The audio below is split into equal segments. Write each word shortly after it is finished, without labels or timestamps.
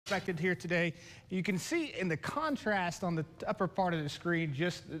expected here today. You can see in the contrast on the upper part of the screen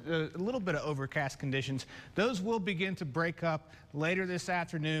just a little bit of overcast conditions. Those will begin to break up later this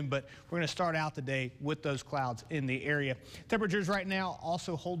afternoon, but we're going to start out the day with those clouds in the area. Temperatures right now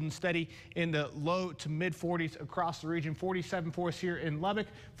also holding steady in the low to mid 40s across the region. 47 for us here in Lubbock,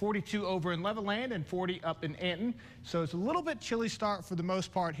 42 over in Levelland, and 40 up in Anton. So it's a little bit chilly start for the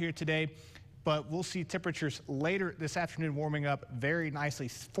most part here today, but we'll see temperatures later this afternoon warming up very nicely.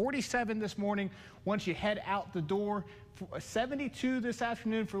 47 this morning once you head out the door. 72 this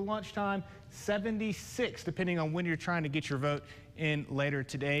afternoon for lunchtime, 76 depending on when you're trying to get your vote in later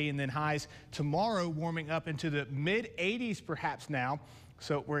today, and then highs tomorrow warming up into the mid 80s perhaps now.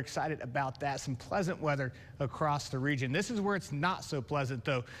 So we're excited about that. Some pleasant weather across the region. This is where it's not so pleasant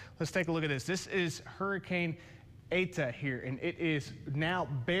though. Let's take a look at this. This is Hurricane Eta here, and it is now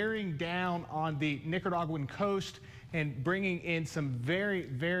bearing down on the Nicaraguan coast and bringing in some very,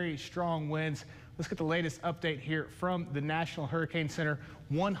 very strong winds. Let's get the latest update here from the National Hurricane Center.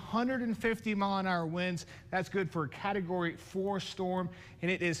 150-mile-an-hour winds. That's good for a Category 4 storm, and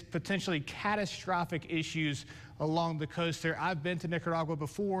it is potentially catastrophic issues along the coast there. I've been to Nicaragua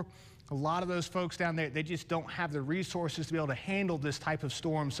before. A lot of those folks down there, they just don't have the resources to be able to handle this type of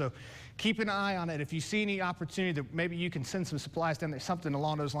storm. So keep an eye on it. If you see any opportunity that maybe you can send some supplies down there, something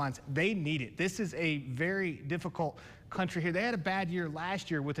along those lines, they need it. This is a very difficult country here. They had a bad year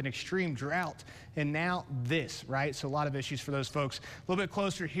last year with an extreme drought, and now this, right? So a lot of issues for those folks. A little bit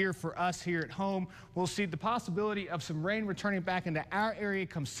closer here for us here at home. We'll see the possibility of some rain returning back into our area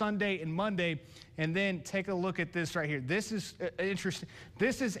come Sunday and Monday. And then take a look at this right here. This is interesting.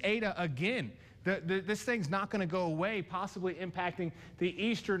 This is Eta again. This thing's not going to go away, possibly impacting the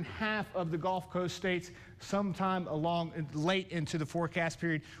eastern half of the Gulf Coast states sometime late into the forecast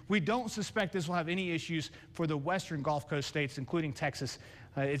period. We don't suspect this will have any issues for the western Gulf Coast states, including Texas.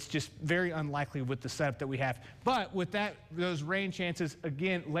 It's just very unlikely with the setup that we have. But with that, those rain chances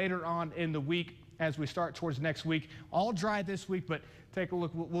again later on in the week as we start towards next week. All dry this week, but take a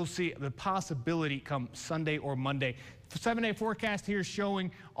look. We'll see the possibility come Sunday or Monday. 7-day forecast here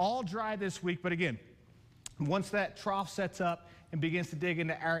showing all dry this week. But again, once that trough sets up and begins to dig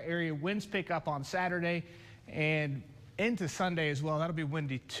into our area, winds pick up on Saturday and into Sunday as well. That'll be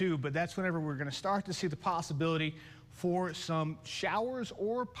windy too, but that's whenever we're going to start to see the possibility for some showers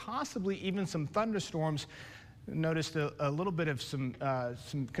or possibly even some thunderstorms. Noticed a little bit of some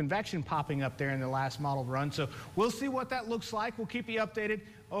convection popping up there in the last model run. So we'll see what that looks like. We'll keep you updated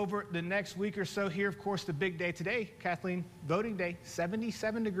over the next week or so here. Of course, the big day today, Kathleen, voting day,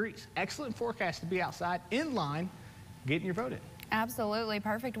 77 degrees. Excellent forecast to be outside in line getting your vote in. Absolutely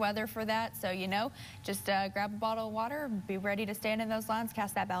perfect weather for that. So, you know, just grab a bottle of water, be ready to stand in those lines,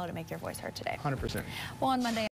 cast that ballot and make your voice heard today. 100%. Well, on Monday.